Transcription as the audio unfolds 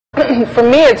For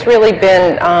me, it's really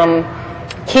been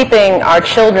keeping our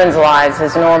children's lives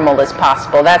as normal as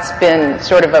possible. That's been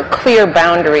sort of a clear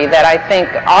boundary that I think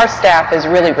our staff has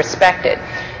really respected.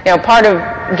 You know, part of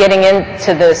getting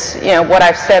into this, what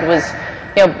I've said was,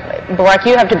 Barack,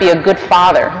 you have to be a good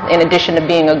father in addition to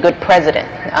being a good president.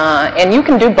 And you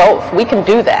can do both. We can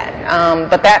do that.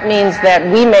 But that means that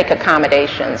we make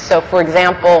accommodations. So, for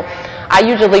example, I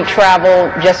usually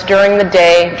travel just during the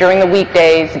day, during the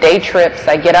weekdays, day trips.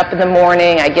 I get up in the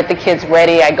morning, I get the kids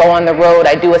ready, I go on the road,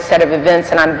 I do a set of events,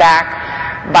 and I'm back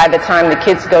by the time the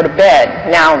kids go to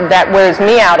bed. Now, that wears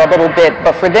me out a little bit,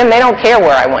 but for them, they don't care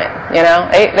where I went,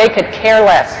 They could care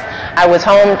less. I was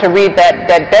home to read that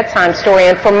bedtime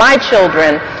story, and for my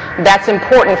children, that's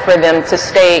important for them to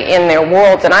stay in their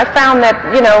worlds. And I found that,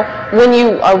 when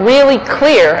you are really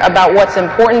clear about what's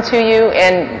important to you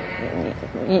and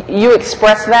you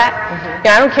express that.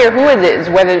 I don't care who it is,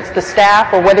 whether it's the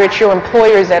staff or whether it's your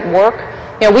employers at work.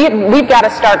 We've got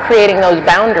to start creating those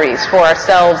boundaries for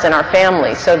ourselves and our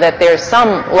families so that there's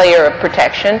some layer of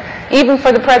protection, even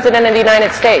for the President of the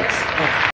United States.